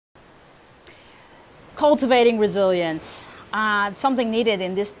Cultivating resilience. Something needed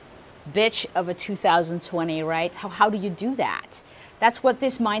in this bitch of a 2020, right? How do you do that? That's what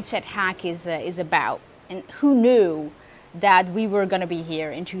this mindset hack is about. And who knew that we were going to be here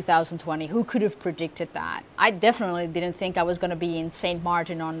in 2020? Who could have predicted that? I definitely didn't think I was going to be in St.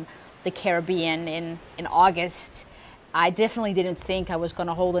 Maarten on the Caribbean in August. I definitely didn't think I was going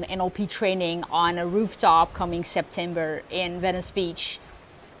to hold an NLP training on a rooftop coming September in Venice Beach.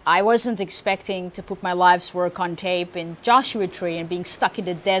 I wasn't expecting to put my life's work on tape in Joshua Tree and being stuck in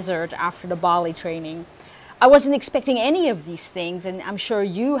the desert after the Bali training. I wasn't expecting any of these things, and I'm sure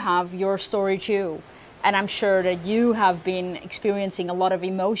you have your story too. And I'm sure that you have been experiencing a lot of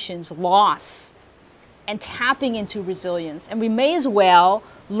emotions, loss, and tapping into resilience. And we may as well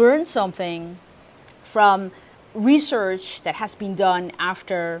learn something from research that has been done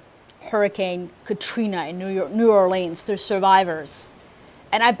after Hurricane Katrina in New Orleans. There's survivors.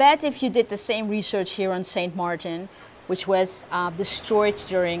 And I bet if you did the same research here on St. Maarten, which was destroyed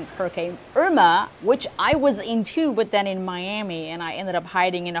during Hurricane Irma, which I was in too, but then in Miami, and I ended up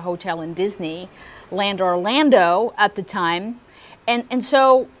hiding in a hotel in Disneyland Orlando at the time. And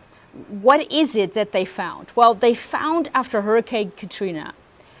so what is it that they found? Well, they found after Hurricane Katrina,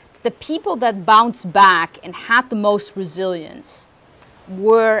 the people that bounced back and had the most resilience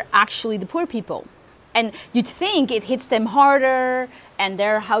were actually the poor people. And you'd think it hits them harder and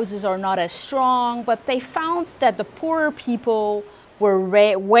their houses are not as strong, but they found that the poorer people were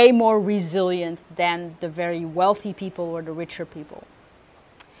way more resilient than the very wealthy people or the richer people.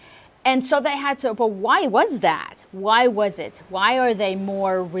 And so they had to, but why was that? Why was it? Why are they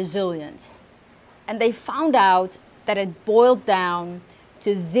more resilient? And they found out that it boiled down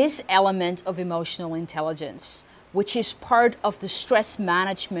to this element of emotional intelligence, which is part of the stress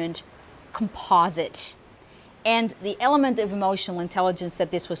management composite. And the element of emotional intelligence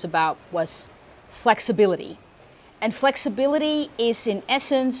that this was about was flexibility. And flexibility is in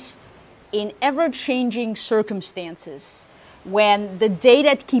essence in ever-changing circumstances, when the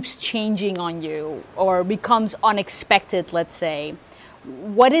data keeps changing on you or becomes unexpected, let's say,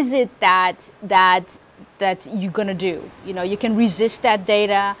 what is it that you're gonna do? You know, you can resist that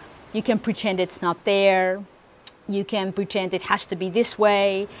data, you can pretend it's not there, you can pretend it has to be this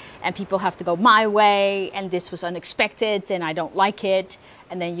way and people have to go my way and this was unexpected and I don't like it.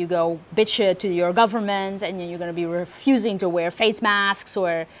 And then you go bitch it to your government and then you're going to be refusing to wear face masks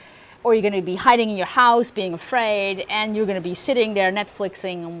or you're going to be hiding in your house being afraid and you're going to be sitting there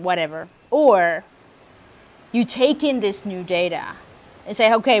Netflixing and whatever. Or you take in this new data and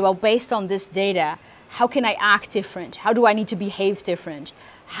say, okay, well, based on this data, how can I act different? How do I need to behave different?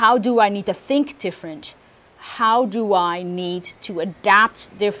 How do I need to think different? How do I need to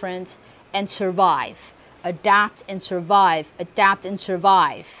adapt different and survive? Adapt and survive, adapt and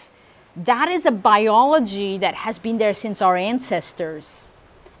survive. That is a biology that has been there since our ancestors.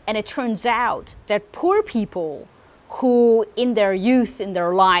 And it turns out that poor people who in their youth, in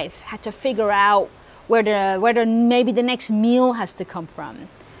their life, had to figure out where maybe the next meal has to come from,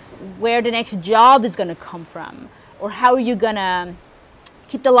 where the next job is going to come from, or how you're going to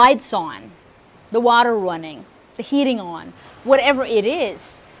keep the lights on, the water running, the heating on, whatever it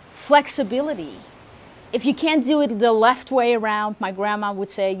is, flexibility. If you can't do it the left way around, my grandma would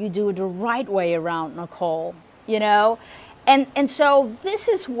say, you do it the right way around, Nicole, you know? And so this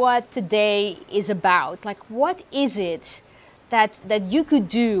is what today is about. Like, what is it that you could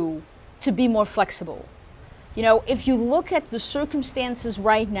do to be more flexible? You know, if you look at the circumstances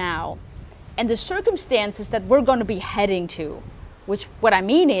right now and the circumstances that we're going to be heading to, which what I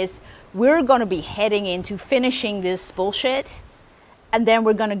mean is we're going to be heading into finishing this bullshit and then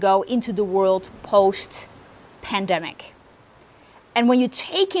we're going to go into the world post-pandemic. And when you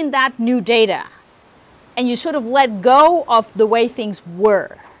take in that new data and you sort of let go of the way things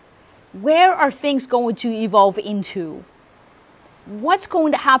were, where are things going to evolve into? What's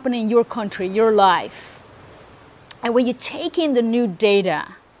going to happen in your country, your life? And when you take in the new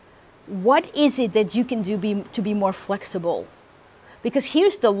data, what is it that you can do to be more flexible? Because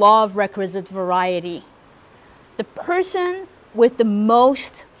here's the law of requisite variety. The person with the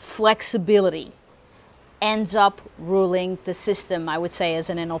most flexibility ends up ruling the system, I would say, as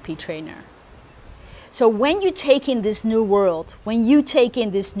an NLP trainer. So when you take in this new world, when you take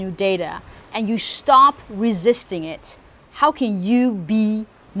in this new data and you stop resisting it, how can you be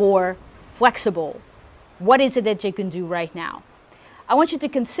more flexible? What is it that you can do right now? I want you to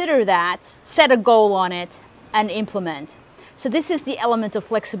consider that, set a goal on it, and implement. So this is the element of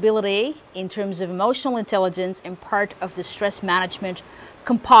flexibility in terms of emotional intelligence and part of the stress management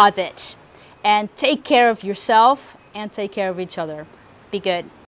composite. And take care of yourself and take care of each other. Be good.